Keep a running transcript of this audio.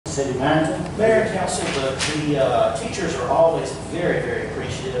City Manager. Mayor and Council, the teachers are always very, very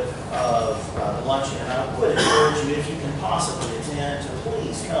appreciative of the luncheon, and I would encourage you, if you can possibly attend, to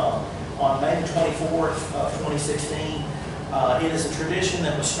please come on May the 24th of 2016. It is a tradition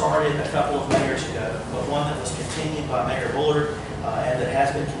that was started a couple of mayors ago, but one that was continued by Mayor Bullard and that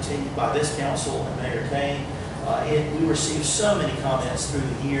has been continued by this council and Mayor Kane. We received so many comments through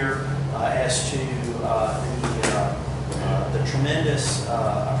the year as to the tremendous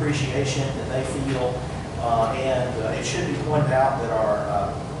appreciation that they feel, and it should be pointed out that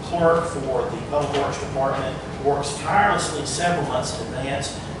our clerk for the Public Works Department works tirelessly several months in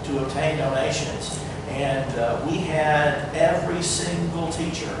advance to obtain donations, and we had every single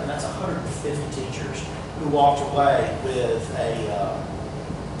teacher, and that's 150 teachers, who walked away with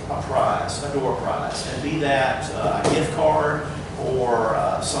a prize, a door prize, and be that a gift card or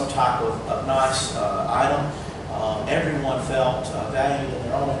some type of nice item. Everyone felt valued in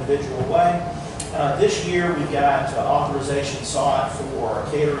their own individual way. This year we got authorization sought for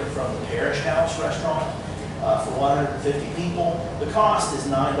catering from the Parish House restaurant for 150 people. The cost is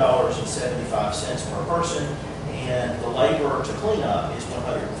 $9.75 per person, and the labor to clean up is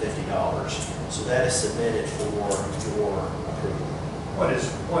 $150. So that is submitted for your approval.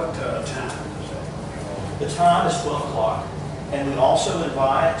 What time is that? The time is 12 o'clock, and we also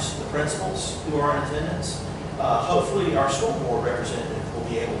invite the principals who are in attendance. Hopefully our school board representative will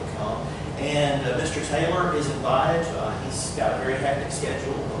be able to come, and Mr. Taylor is invited. He's got a very hectic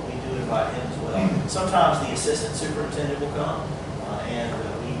schedule, but we do invite him as well. Sometimes the assistant superintendent will come, and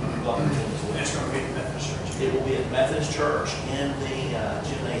we welcome him as well. It's going to be at the Methodist Church. It will be at the Methodist Church in the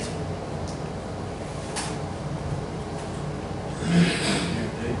gymnasium.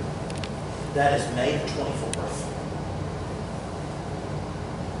 That is May the 24th.